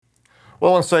Well,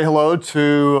 I want to say hello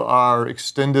to our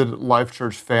extended Life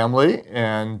Church family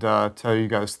and tell you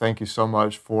guys thank you so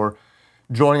much for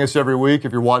joining us every week.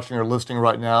 If you're watching or listening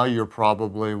right now, you're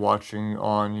probably watching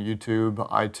on YouTube,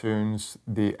 iTunes,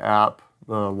 the app,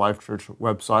 the Life Church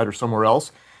website, or somewhere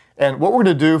else. And what we're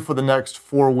going to do for the next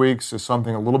 4 weeks is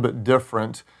something a little bit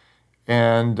different.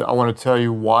 And I want to tell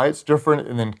you why it's different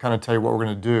and then kind of tell you what we're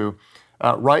going to do.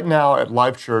 Right now at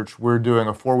Life Church, we're doing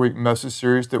a 4-week message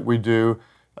series that we do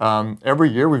every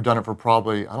year. We've done it for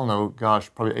probably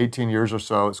 18 years or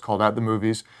so. It's called At the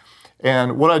Movies.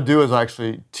 And what I do is I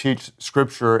actually teach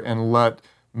Scripture and let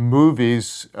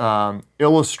movies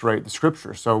illustrate the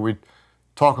Scripture. So we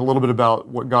talk a little bit about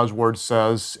what God's Word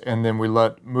says, and then we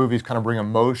let movies kind of bring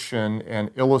emotion and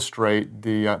illustrate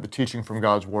the teaching from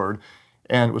God's Word.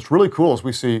 And what's really cool is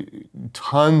we see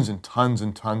tons and tons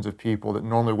and tons of people that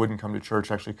normally wouldn't come to church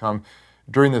actually come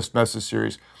during this message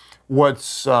series.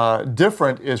 What's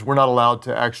different is we're not allowed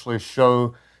to actually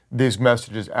show these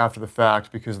messages after the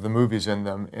fact because of the movies in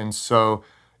them. And so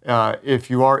if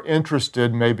you are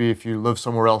interested, maybe if you live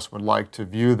somewhere else and would like to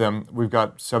view them, we've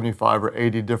got 75 or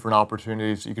 80 different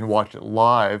opportunities. You can watch it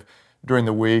live during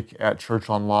the week at Church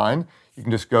Online. You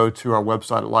can just go to our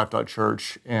website at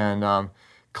life.church and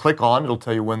click on, it'll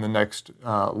tell you when the next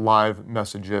live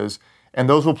message is. And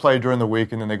those will play during the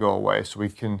week and then they go away. So we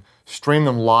can stream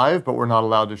them live, but we're not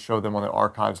allowed to show them on the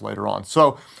archives later on.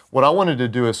 So what I wanted to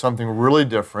do is something really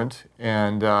different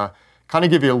and kind of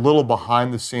give you a little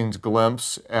behind the scenes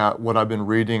glimpse at what I've been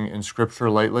reading in Scripture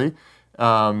lately.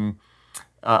 I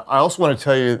also want to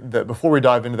tell you that before we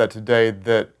dive into that today,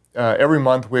 that every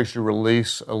month we actually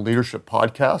release a leadership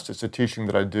podcast. It's a teaching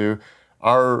that I do.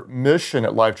 Our mission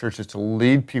at Life Church is to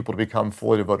lead people to become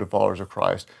fully devoted followers of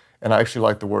Christ. And I actually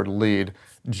like the word lead.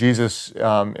 Jesus,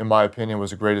 in my opinion,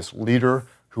 was the greatest leader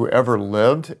who ever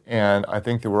lived. And I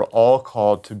think that we're all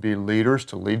called to be leaders,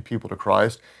 to lead people to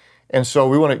Christ. And so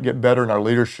we want to get better in our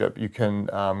leadership. You can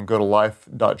go to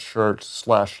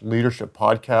life.church/leadership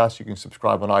podcast. You can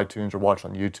subscribe on iTunes or watch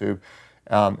on YouTube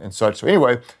and such. So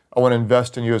anyway, I want to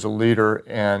invest in you as a leader,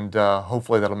 and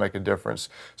hopefully that'll make a difference.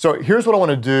 So here's what I want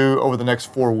to do over the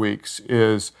next 4 weeks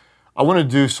is I want to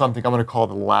do something I'm going to call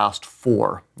the last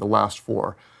four. The last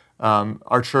four.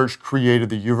 Our church created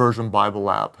the YouVersion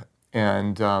Bible app,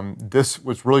 and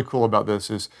what's really cool about this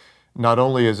is not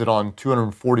only is it on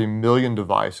 240 million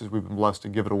devices, we've been blessed to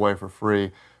give it away for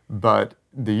free, but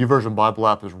the YouVersion Bible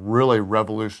app has really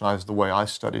revolutionized the way I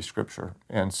study Scripture.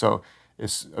 And so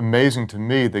it's amazing to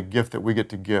me the gift that we get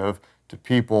to give to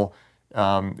people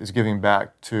is giving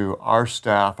back to our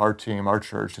staff, our team, our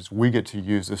church, as we get to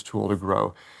use this tool to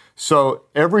grow. So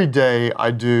every day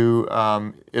I do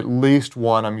at least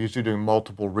one. I'm usually doing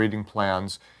multiple reading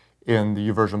plans in the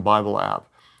YouVersion Bible app.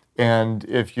 And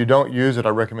if you don't use it, I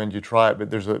recommend you try it, but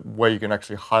there's a way you can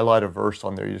actually highlight a verse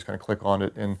on there. You just kind of click on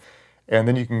it, and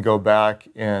then you can go back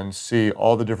and see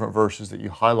all the different verses that you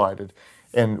highlighted.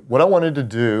 And what I wanted to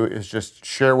do is just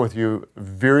share with you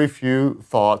very few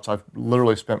thoughts. I've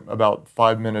literally spent about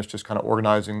 5 minutes just kind of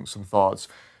organizing some thoughts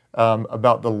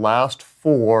about the last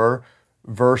 4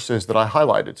 verses that I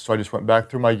highlighted. So I just went back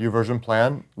through my YouVersion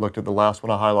plan, looked at the last one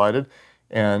I highlighted,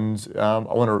 and I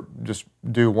want to just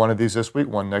do one of these this week,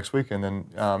 one next week, and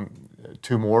then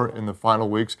 2 more in the final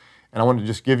weeks. And I want to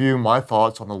just give you my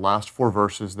thoughts on the last 4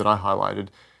 verses that I highlighted.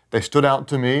 They stood out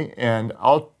to me, and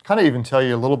I'll kind of even tell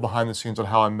you a little behind the scenes on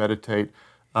how I meditate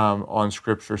on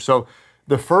Scripture. So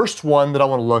the first one that I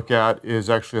want to look at is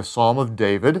actually a Psalm of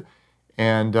David,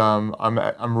 and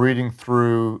I'm reading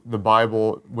through the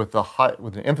Bible with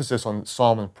an emphasis on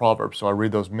Psalm and Proverbs. So I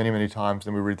read those many, many times,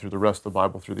 then we read through the rest of the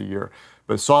Bible through the year.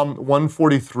 But Psalm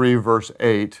 143, verse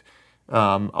 8,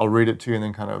 I'll read it to you and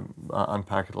then kind of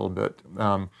unpack it a little bit.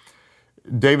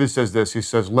 David says this, he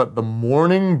says, "Let the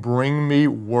morning bring me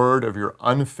word of your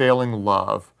unfailing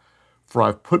love, for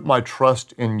I've put my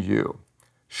trust in you.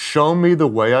 Show me the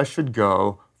way I should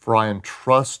go, for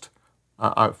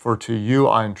to you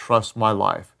I entrust my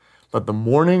life. Let the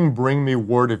morning bring me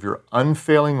word of your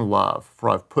unfailing love, for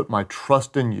I've put my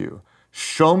trust in you.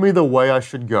 Show me the way I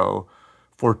should go,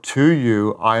 for to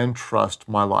you I entrust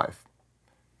my life."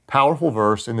 Powerful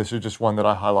verse, and this is just one that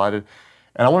I highlighted.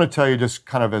 And I want to tell you just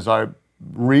kind of as I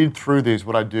read through these,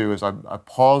 what I do is I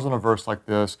pause on a verse like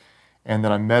this, and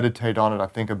then I meditate on it, I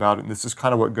think about it, and this is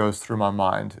kind of what goes through my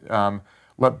mind.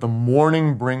 Let the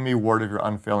morning bring me word of your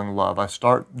unfailing love. I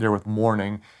start there with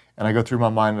morning, and I go through my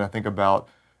mind and I think about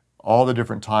all the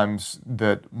different times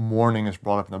that morning is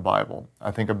brought up in the Bible. I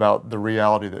think about the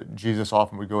reality that Jesus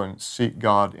often would go and seek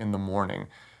God in the morning.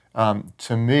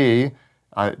 To me,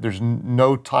 There's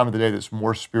no time of the day that's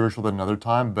more spiritual than another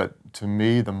time, but to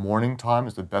me, the morning time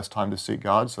is the best time to seek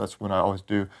God. So that's when I always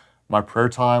do my prayer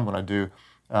time, when I do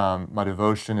my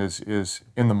devotion is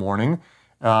in the morning.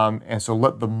 And so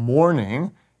let the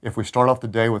morning, if we start off the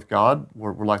day with God,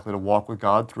 we're likely to walk with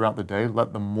God throughout the day.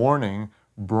 Let the morning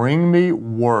bring me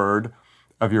word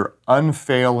of your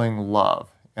unfailing love.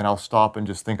 And I'll stop and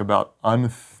just think about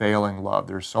unfailing love.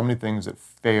 There's so many things that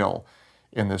fail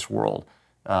in this world.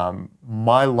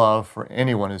 My love for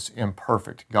anyone is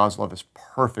imperfect. God's love is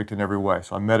perfect in every way.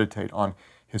 So I meditate on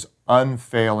His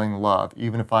unfailing love.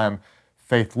 Even if I am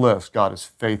faithless, God is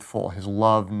faithful. His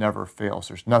love never fails.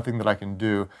 There's nothing that I can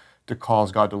do to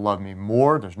cause God to love me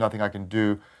more. There's nothing I can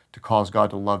do to cause God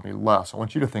to love me less. I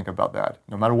want you to think about that.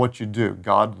 No matter what you do,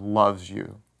 God loves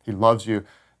you. He loves you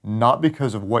not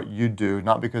because of what you do,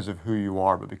 not because of who you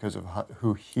are, but because of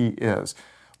who He is.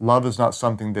 Love is not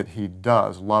something that He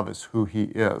does. Love is who He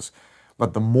is.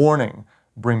 Let the morning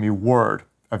bring me word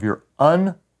of your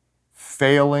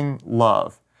unfailing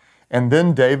love. And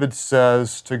then David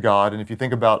says to God, and if you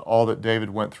think about all that David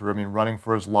went through, I mean, running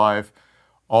for his life,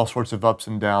 all sorts of ups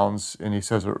and downs, and he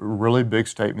says a really big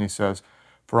statement. He says,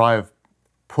 "For I have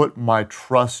put my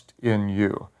trust in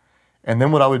you." And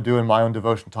then what I would do in my own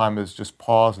devotion time is just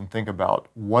pause and think about,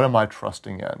 what am I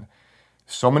trusting in?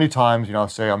 So many times, I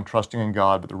say I'm trusting in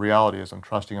God, but the reality is I'm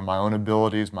trusting in my own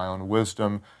abilities, my own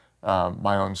wisdom,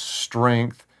 my own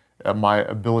strength, my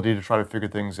ability to try to figure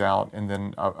things out. And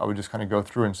then I would just kind of go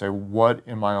through and say, what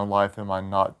in my own life am I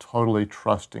not totally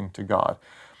trusting to God?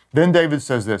 Then David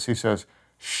says this. He says,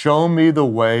 "Show me the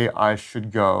way I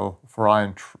should go, for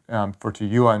to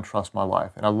you I entrust my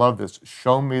life." And I love this.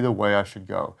 Show me the way I should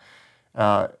go.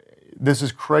 This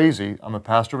is crazy. I'm a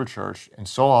pastor of a church, and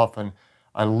so often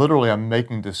I'm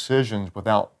making decisions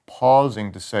without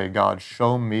pausing to say, God,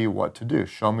 show me what to do.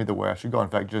 Show me the way I should go. In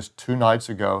fact, just 2 nights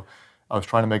ago, I was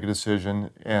trying to make a decision,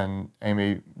 and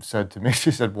Amy said to me,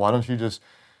 she said, "Why don't you just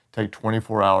take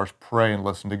 24 hours, pray, and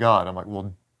listen to God?" I'm like,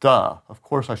 well, duh, of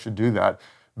course I should do that.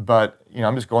 But,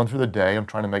 I'm just going through the day, I'm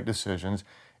trying to make decisions,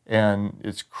 and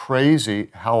it's crazy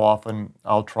how often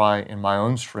I'll try in my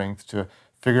own strength to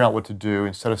figure out what to do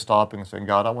instead of stopping and saying,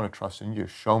 God, I want to trust in you.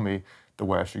 Show me the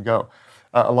way I should go.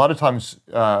 A lot of times,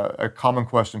 a common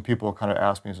question people kind of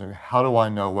ask me is, how do I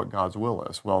know what God's will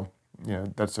is? Well,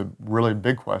 that's a really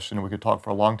big question, and we could talk for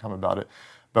a long time about it.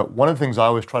 But one of the things I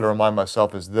always try to remind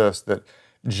myself is this, that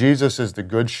Jesus is the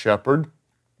good shepherd,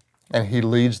 and He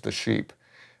leads the sheep.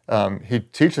 He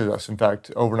teaches us, in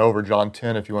fact, over and over, John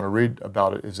 10, if you want to read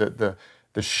about it, is that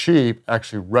the sheep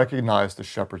actually recognize the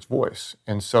shepherd's voice.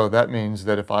 And so that means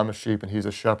that if I'm a sheep and He's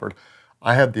a shepherd,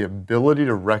 I have the ability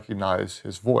to recognize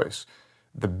His voice.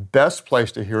 The best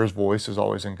place to hear His voice is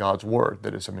always in God's Word.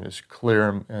 That is, it's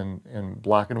clear and in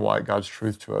black and white, God's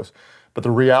truth to us. But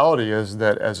the reality is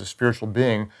that as a spiritual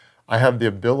being, I have the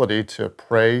ability to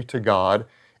pray to God,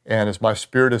 and as my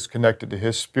spirit is connected to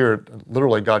His Spirit,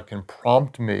 literally God can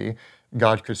prompt me.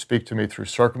 God could speak to me through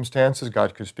circumstances.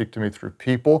 God could speak to me through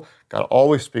people. God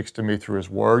always speaks to me through His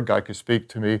Word. God could speak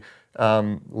to me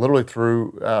literally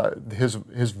through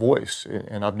His voice.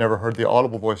 And I've never heard the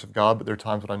audible voice of God, but there are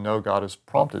times when I know God has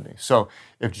prompted me. So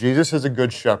if Jesus is a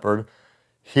good shepherd,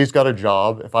 He's got a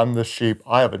job. If I'm the sheep,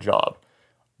 I have a job.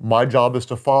 My job is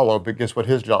to follow, but guess what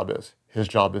His job is? His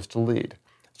job is to lead.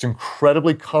 It's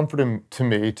incredibly comforting to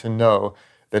me to know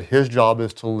that His job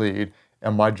is to lead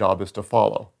and my job is to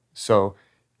follow. So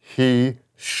He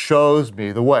shows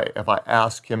me the way. If I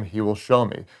ask Him, He will show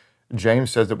me. James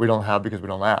says that we don't have because we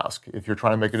don't ask. If you're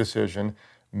trying to make a decision,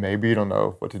 maybe you don't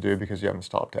know what to do because you haven't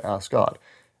stopped to ask God.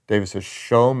 David says,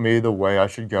 show me the way I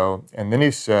should go. And then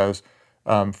he says,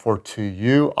 for to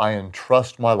you I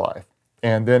entrust my life.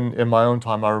 And then in my own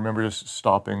time, I remember just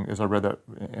stopping as I read that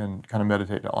and kind of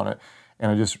meditated on it.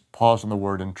 And I just paused on the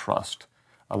word entrust.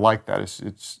 I like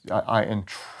that. I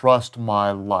entrust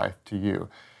my life to you.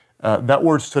 That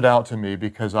word stood out to me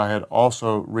because I had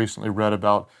also recently read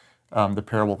about the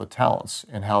parable of the talents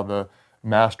and how the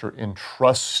master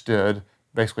entrusted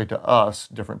basically to us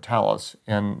different talents.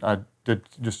 And I did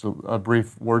just a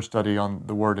brief word study on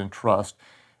the word entrust.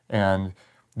 And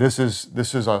this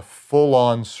is a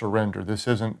full-on surrender. This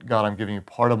isn't, God, I'm giving you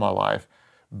part of my life,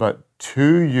 but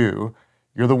to you,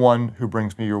 you're the one who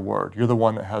brings me your word. You're the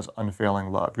one that has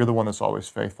unfailing love. You're the one that's always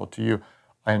faithful. To you,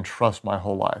 I entrust my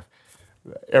whole life.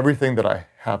 Everything that I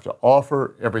have to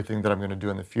offer, everything that I'm going to do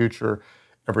in the future,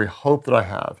 every hope that I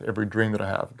have, every dream that I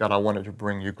have, God, I wanted to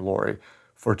bring you glory.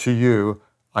 For to you,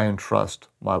 I entrust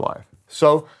my life.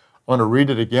 So I want to read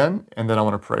it again, and then I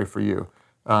want to pray for you.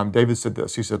 David said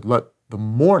this. He said, let the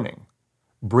morning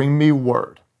bring me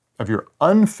word of your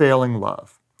unfailing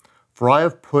love. for I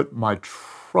have put my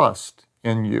trust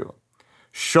in you.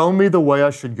 Show me the way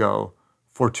I should go,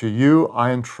 for to you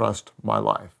I entrust my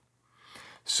life.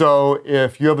 So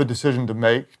if you have a decision to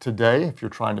make today, if you're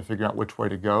trying to figure out which way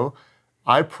to go,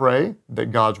 I pray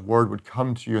that God's word would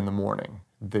come to you in the morning,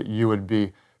 that you would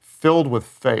be filled with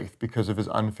faith because of his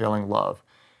unfailing love.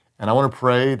 And I want to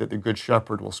pray that the Good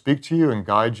Shepherd will speak to you and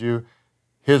guide you.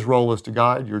 His role is to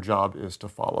guide, your job is to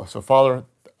follow. So Father,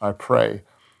 I pray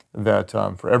that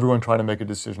for everyone trying to make a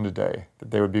decision today, that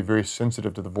they would be very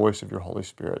sensitive to the voice of your Holy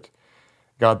Spirit.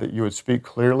 God, that you would speak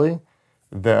clearly,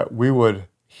 that we would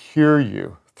hear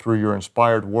you through your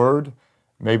inspired word,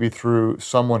 maybe through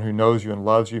someone who knows you and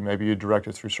loves you. Maybe you direct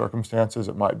us through circumstances.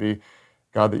 It might be,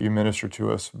 God, that you minister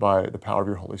to us by the power of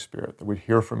your Holy Spirit, that we'd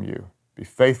hear from you, be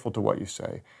faithful to what you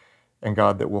say, and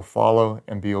God, that we'll follow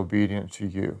and be obedient to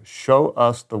you. Show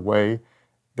us the way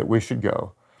that we should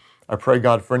go. I pray,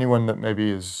 God, for anyone that maybe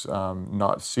is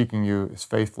not seeking you as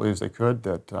faithfully as they could,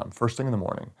 that first thing in the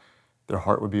morning, their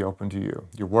heart would be open to you.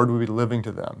 Your word would be living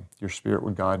to them. Your spirit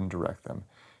would guide and direct them.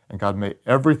 And God, may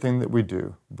everything that we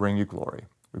do bring you glory.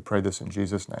 We pray this in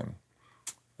Jesus' name.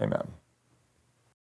 Amen.